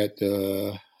was that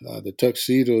the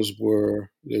tuxedos were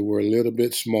a little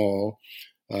bit small.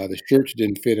 The shirts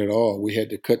didn't fit at all. We had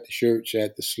to cut the shirts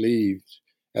at the sleeves.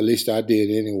 At least I did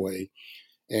anyway,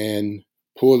 and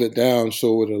pull it down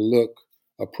so it'll look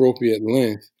appropriate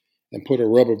length, and put a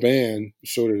rubber band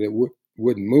so that it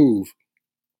wouldn't move.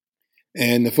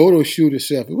 And the photo shoot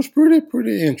itself, it was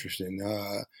pretty interesting.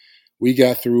 We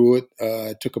got through it.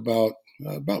 It took about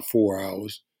 4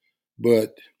 hours,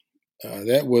 but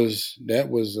that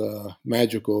was a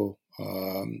magical.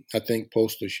 I think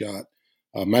poster shot,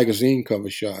 magazine cover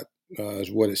shot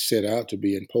is what it set out to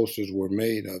be, and posters were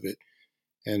made of it.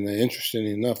 And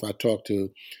interestingly enough, I talked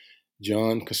to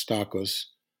John Kostakis,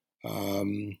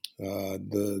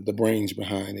 the brains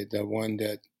behind it, the one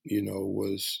that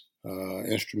was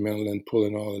instrumental in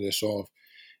pulling all of this off.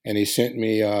 And he sent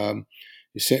me a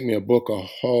book, a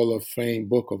Hall of Fame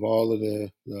book of all of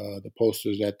the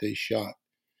posters that they shot,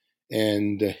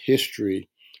 and the history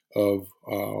of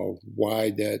why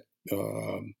that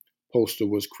poster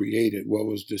was created, what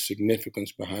was the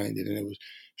significance behind it. And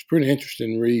it's pretty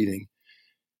interesting reading.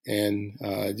 And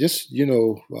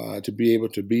to be able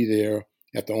to be there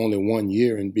after only 1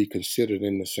 year and be considered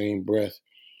in the same breath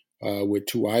with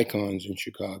two icons in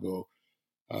Chicago,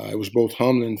 it was both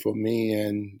humbling for me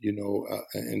and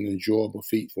an enjoyable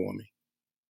feat for me.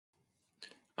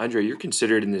 Andre, you're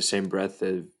considered in the same breath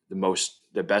the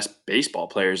best baseball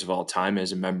players of all time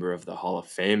as a member of the Hall of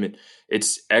Fame. And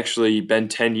it's actually been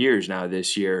 10 years now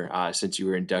this year since you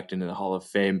were inducted into the Hall of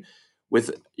Fame.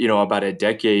 With about a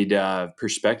decade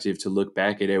perspective to look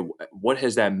back at it, what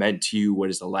has that meant to you? What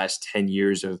has the last 10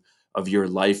 years of your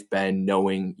life been,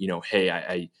 knowing hey,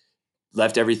 I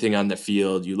left everything on the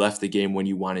field, you left the game when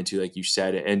you wanted to, like you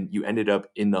said, and you ended up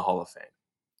in the Hall of Fame?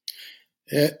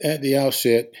 At the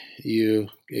outset,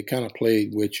 it kind of played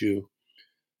with you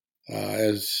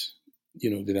as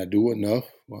did I do enough?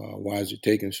 Why is it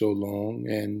taking so long?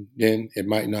 And then it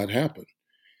might not happen.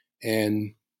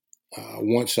 And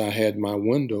once I had my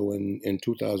window in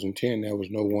 2010, there was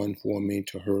no one for me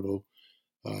to hurdle.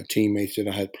 Teammates that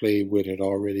I had played with had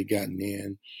already gotten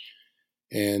in.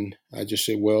 And I just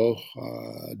said, well,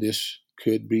 this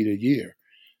could be the year.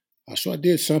 So I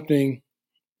did something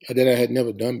that I had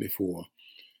never done before.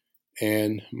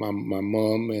 And my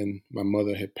mom and my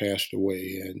mother had passed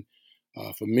away. And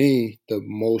for me, the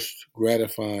most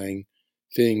gratifying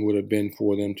thing would have been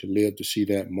for them to live to see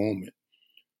that moment.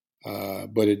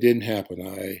 But it didn't happen.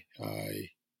 I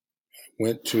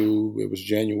went to, it was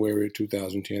January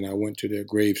 2010, I went to their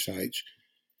grave sites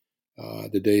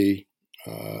the day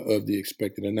of the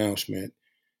expected announcement.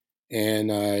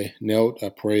 And I knelt, I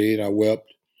prayed, I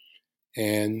wept,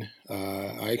 and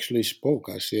I actually spoke.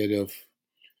 I said,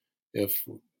 if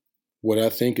what I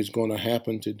think is going to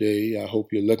happen today, I hope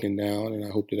you're looking down, and I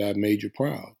hope that I've made you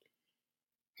proud.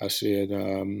 I said,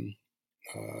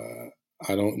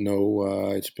 I don't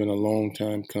know. It's been a long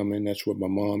time coming. That's what my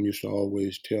mom used to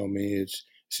always tell me. It's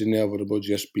inevitable.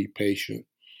 Just be patient,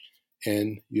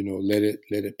 and let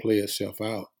it play itself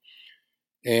out.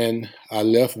 And I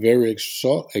left very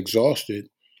exhausted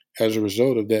as a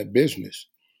result of that business.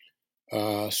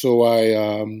 So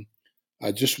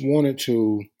I just wanted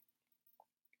to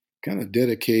kind of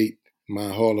dedicate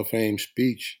my Hall of Fame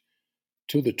speech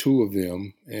to the two of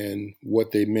them and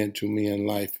what they meant to me in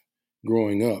life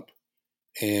growing up.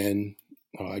 And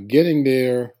getting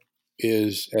there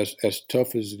is as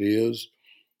tough as it is.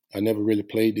 I never really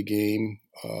played the game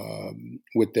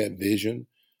with that vision.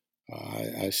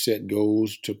 I set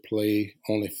goals to play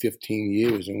only 15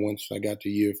 years, and once I got to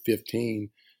year 15,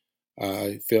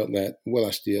 I felt that, well,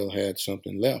 I still had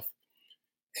something left.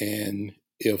 And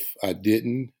if I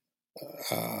didn't,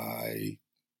 I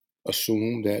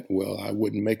assumed that, well, I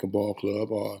wouldn't make a ball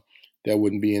club or there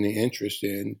wouldn't be any interest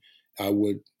in, I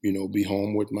would, be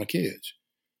home with my kids.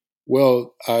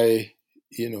 Well, I,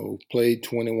 played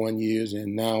 21 years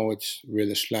and now it's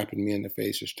really slapping me in the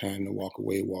face. It's time to walk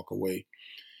away, walk away.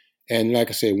 And like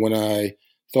I said, when I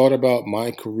thought about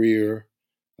my career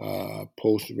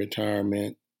post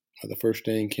retirement, the first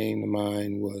thing came to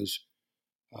mind was,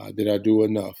 did I do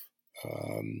enough?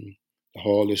 The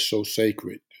hall is so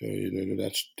sacred.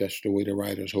 That's the way the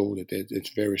writers hold it.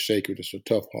 It's very sacred. It's a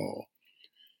tough hall.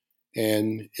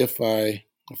 And if I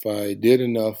did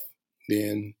enough,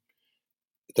 then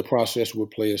the process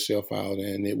would play itself out,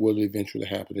 and it will eventually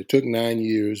happen. It took 9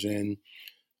 years, and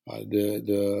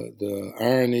the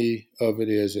irony of it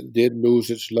is, it did lose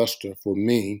its luster for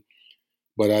me,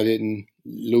 but I didn't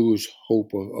lose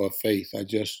hope or faith. I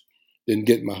just didn't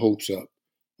get my hopes up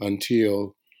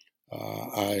until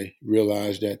I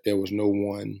realized that there was no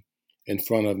one in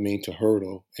front of me to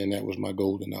hurdle, and that was my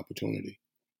golden opportunity.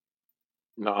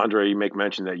 Now, Andre, you make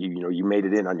mention that you made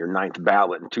it in on your ninth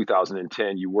ballot in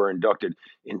 2010. You were inducted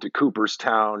into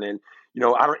Cooperstown, and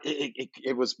I don't.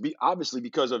 It was obviously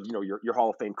because of your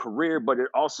Hall of Fame career, but it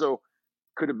also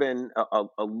could have been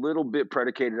a little bit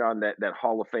predicated on that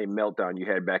Hall of Fame meltdown you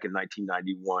had back in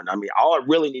 1991. I mean, all I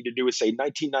really need to do is say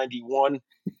 1991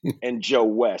 and Joe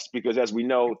West, because as we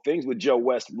know, things with Joe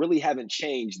West really haven't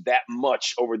changed that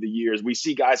much over the years. We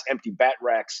see guys empty bat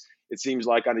racks, it seems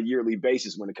like, on a yearly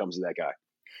basis when it comes to that guy.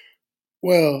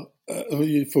 Well,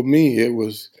 for me, it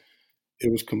was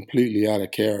completely out of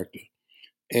character,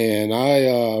 and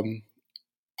I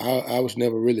was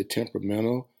never really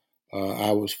temperamental.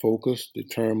 I was focused,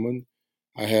 determined.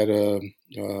 I had a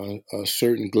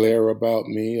certain glare about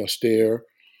me, a stare,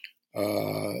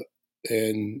 uh,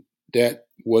 and that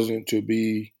wasn't to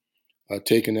be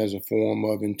taken as a form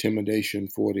of intimidation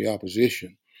for the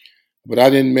opposition. But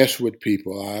I didn't mess with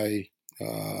people. I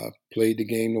played the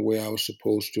game the way I was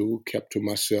supposed to, kept to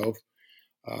myself,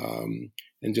 um,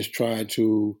 and just tried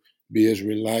to be as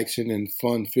relaxing and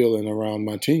fun feeling around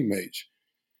my teammates.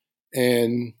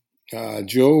 And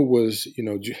Joe was,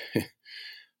 the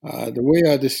way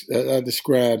I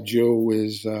describe Joe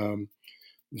is,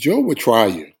 Joe would try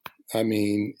you. I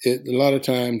mean, a lot of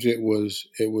times it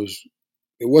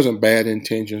wasn't bad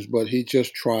intentions, but he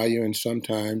just try you, and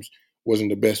sometimes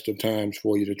wasn't the best of times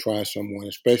for you to try someone,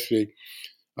 especially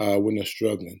when they're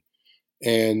struggling.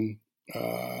 And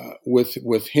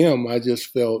with him, I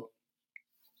just felt,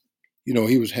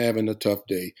 he was having a tough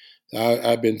day.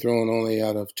 I've been thrown only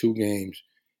out of two games,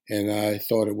 and I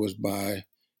thought it was by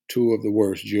two of the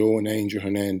worst, Joe and Angel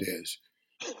Hernandez.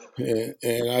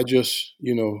 And I just,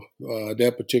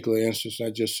 that particular instance, I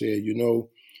just said,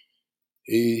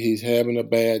 he's having a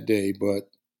bad day, but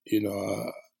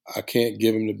I can't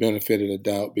give him the benefit of the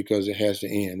doubt because it has to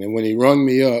end. And when he rung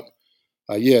me up,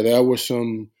 yeah, there were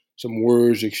some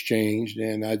words exchanged,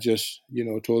 and I just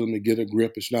told him to get a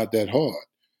grip. It's not that hard.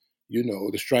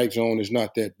 The strike zone is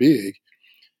not that big,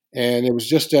 and it was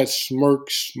just that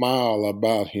smirk smile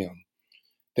about him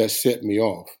that set me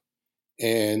off.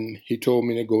 And he told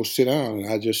me to go sit down, and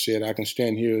I just said I can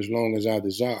stand here as long as I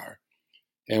desire.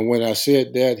 And when I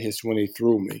said that, it's when he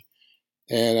threw me.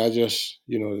 And I just,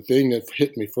 the thing that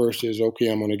hit me first is, okay,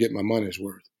 I'm going to get my money's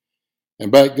worth.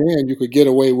 And back then, you could get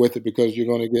away with it because you're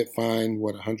going to get fined,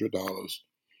 what, $100,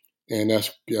 and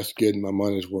that's getting my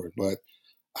money's worth. But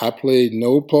I played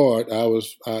no part.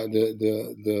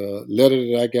 The letter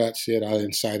that I got said I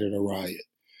incited a riot.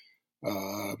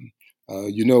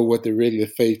 You know what the Wrigley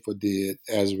faithful did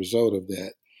as a result of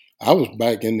that. I was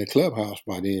back in the clubhouse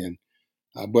by then,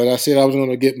 but I said I was going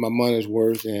to get my money's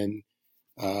worth, and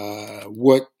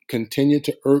what continued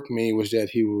to irk me was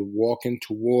that he was walking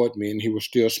toward me and he was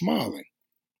still smiling.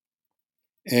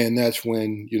 And that's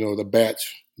when, the bats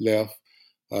left,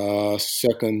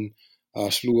 second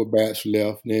slew of bats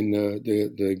left, then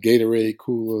the Gatorade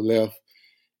cooler left.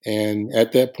 And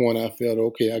at that point, I felt,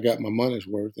 okay, I got my money's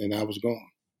worth, and I was gone.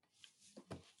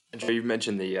 Andrew, you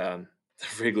mentioned the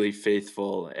Wrigley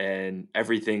faithful and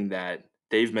everything that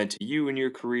they've meant to you in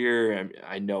your career.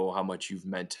 I know how much you've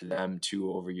meant to them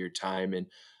too over your time, and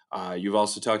you've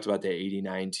also talked about the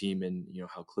 '89 team and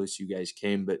how close you guys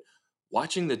came. But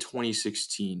watching the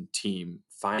 2016 team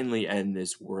finally end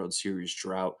this World Series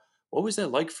drought, what was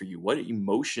that like for you? What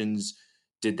emotions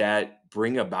did that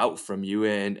bring about from you,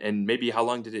 and maybe how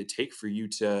long did it take for you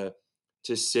to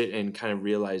sit and kind of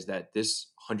realize that this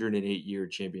 108-year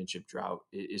championship drought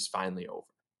is finally over.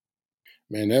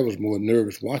 Man, that was more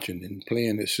nervous watching than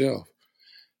playing itself.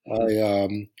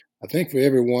 Mm-hmm. I think for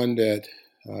everyone that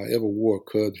ever wore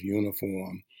a Cubs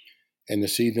uniform, and to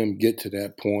see them get to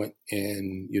that point,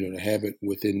 and to have it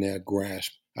within their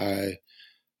grasp, I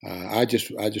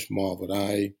just marveled.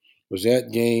 I was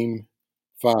at Game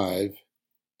 5,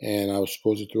 and I was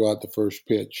supposed to throw out the first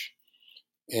pitch,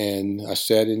 and I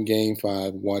sat in Game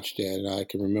 5, watched that, and I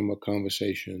can remember a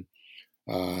conversation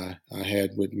I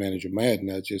had with Manager Madden.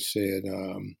 I just said,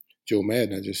 Joe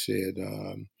Madden. I just said,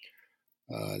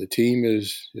 the team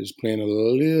is playing a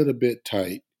little bit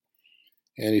tight.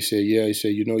 And he said, yeah, he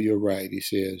said, you're right. He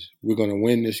says, we're going to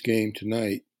win this game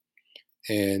tonight,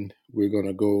 and we're going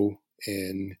to go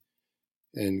and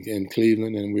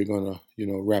Cleveland, and we're going to,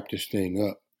 wrap this thing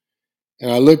up.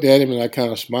 And I looked at him and I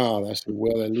kind of smiled. I said,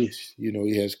 well, at least,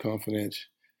 he has confidence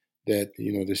that,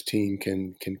 this team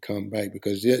can come back,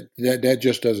 because that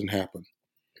just doesn't happen.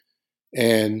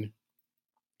 And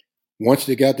once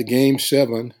they got to Game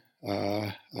 7,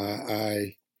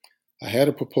 I had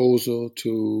a proposal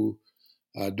to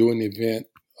do an event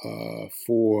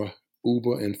for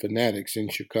Uber and Fanatics in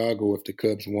Chicago if the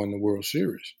Cubs won the World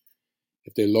Series.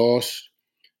 If they lost,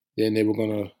 then they were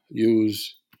going to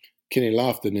use Kenny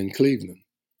Lofton in Cleveland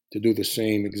to do the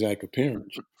same exact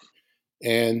appearance.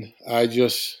 And I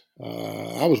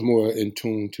was more in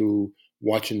tune to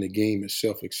watching the game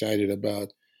itself, excited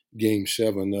about Game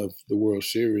 7 of the World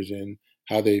Series and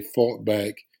how they fought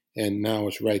back, and now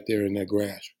it's right there in their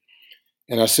grasp.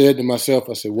 And I said to myself,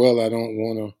 I said, well, I don't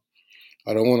want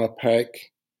to pack,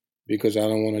 because I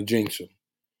don't want to jinx them.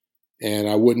 And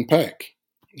I wouldn't pack.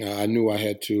 I knew I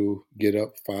had to get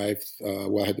up I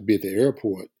had to be at the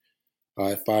airport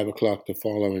at 5 o'clock the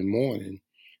following morning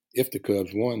if the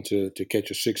Cubs won to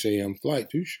catch a 6 a.m. flight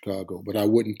to Chicago, but I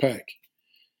wouldn't pack.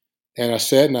 And I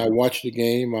sat and I watched the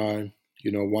game. I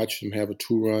watched them have a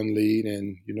 2-run lead,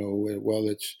 and,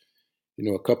 it's,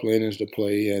 a couple of innings to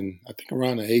play. And I think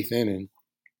around the 8th inning,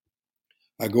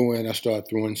 I go in, I start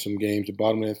throwing some games, the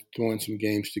bottom of throwing some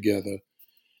games together.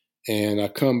 And I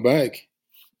come back,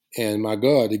 and my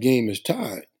God, the game is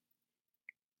tied.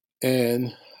 And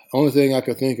the only thing I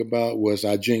could think about was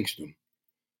I jinxed them,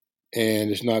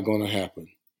 and it's not going to happen.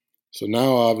 So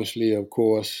now, obviously, of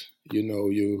course,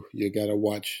 you got to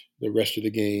watch the rest of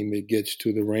the game. It gets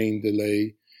to the rain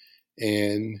delay,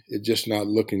 and it's just not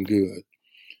looking good.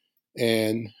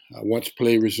 And once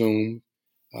play resumed,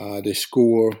 they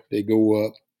score, they go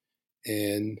up,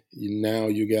 and now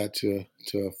you got to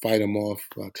fight them off.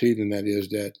 Cleveland, that is,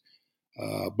 that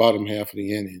bottom half of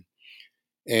the inning.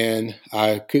 And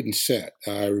I couldn't sit.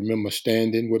 I remember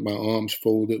standing with my arms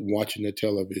folded, watching the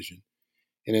television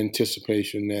in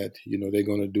anticipation that, they're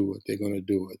going to do it. They're going to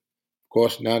do it. Of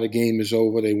course, now the game is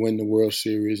over. They win the World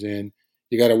Series, and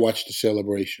you got to watch the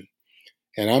celebration.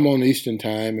 And I'm on Eastern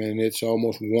time, and it's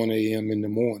almost 1 a.m. in the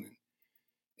morning.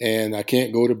 And I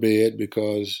can't go to bed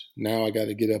because now I got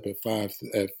to get up at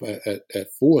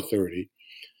 4:30.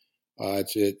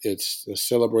 It's a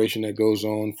celebration that goes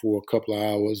on for a couple of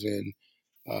hours, and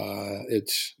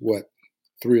it's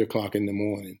 3 o'clock in the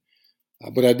morning.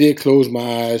 But I did close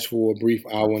my eyes for a brief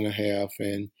hour and a half,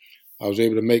 and I was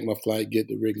able to make my flight, get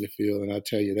to Wrigley Field, and I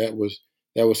tell you, that was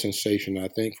sensational. I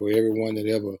think for everyone that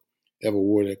ever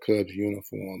wore that Cubs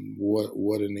uniform,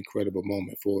 what an incredible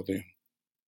moment for them.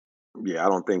 Yeah, I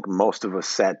don't think most of us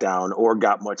sat down or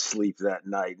got much sleep that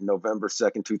night, November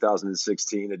 2nd,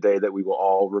 2016, a day that we will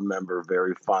all remember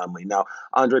very fondly. Now,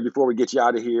 Andre, before we get you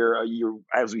out of here, you're,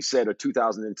 as we said, a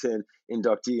 2010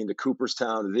 inductee into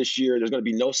Cooperstown this year. There's going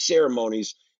to be no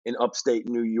ceremonies in upstate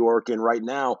New York. And right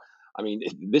now, I mean,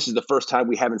 this is the first time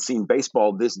we haven't seen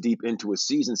baseball this deep into a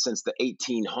season since the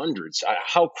 1800s.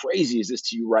 How crazy is this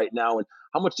to you right now? And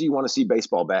how much do you want to see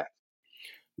baseball back?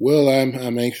 Well,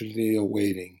 I'm anxiously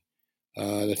awaiting.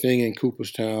 The thing in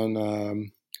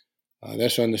Cooperstown,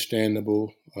 that's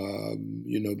understandable,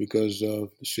 because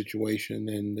of the situation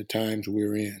and the times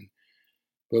we're in.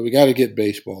 But we got to get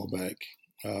baseball back.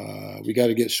 We got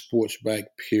to get sports back,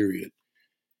 period.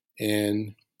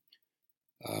 And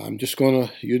I'm just going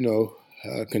to,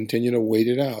 continue to wait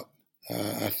it out.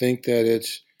 I think that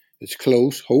it's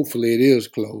close. Hopefully it is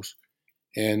close.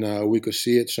 And we could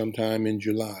see it sometime in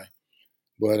July.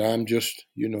 But I'm just,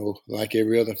 like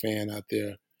every other fan out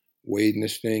there, waiting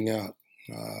this thing out,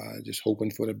 just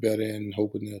hoping for the better and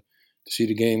hoping to see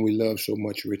the game we love so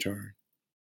much return.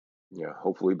 Yeah,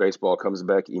 hopefully baseball comes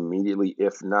back immediately,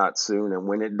 if not soon. And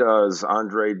when it does,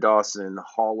 Andre Dawson,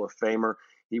 Hall of Famer,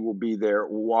 he will be there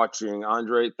watching.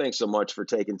 Andre, thanks so much for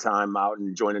taking time out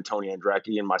and joining Tony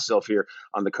Andracki and myself here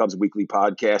on the Cubs Weekly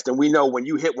podcast. And we know when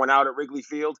you hit one out at Wrigley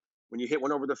Field, when you hit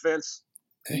one over the fence,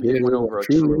 you hit one over a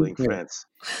true link fence.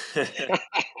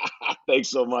 Thanks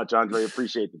so much, Andre.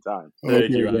 Appreciate the time.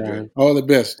 Thank you, Andre. All the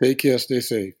best. Take care. Stay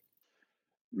safe.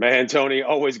 Man, Tony,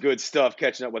 always good stuff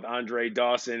catching up with Andre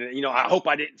Dawson. And, I hope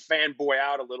I didn't fanboy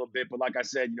out a little bit, but like I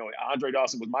said, Andre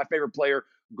Dawson was my favorite player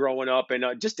growing up. And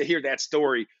just to hear that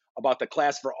story about the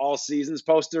Class for All Seasons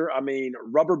poster, I mean,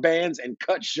 rubber bands and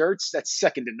cut shirts, that's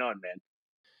second to none, man.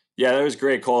 Yeah, that was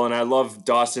great, Cole. And I love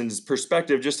Dawson's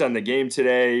perspective just on the game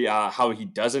today, how he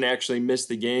doesn't actually miss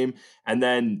the game. And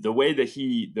then the way that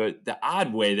the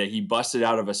odd way that he busted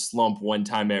out of a slump one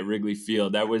time at Wrigley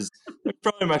Field. That was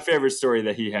probably my favorite story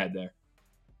that he had there.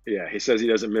 Yeah, he says he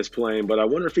doesn't miss playing, but I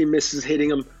wonder if he misses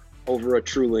hitting him over a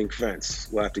true link fence.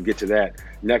 We'll have to get to that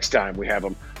next time we have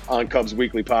him on Cubs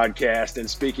Weekly Podcast. And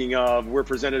speaking of, we're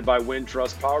presented by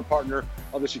Wintrust, power partner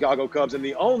of the Chicago Cubs, and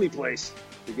the only place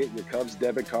to get your Cubs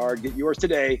debit card. Get yours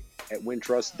today at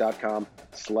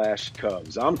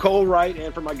wintrust.com/Cubs. I'm Cole Wright,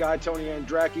 and for my guy, Tony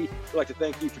Andracki, we'd like to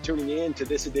thank you for tuning in to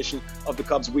this edition of the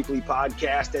Cubs Weekly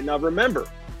Podcast. And remember,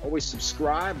 always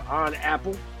subscribe on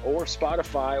Apple or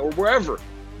Spotify or wherever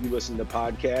you listen to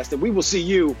podcasts. And we will see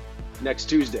you next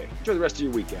Tuesday. Enjoy the rest of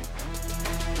your weekend.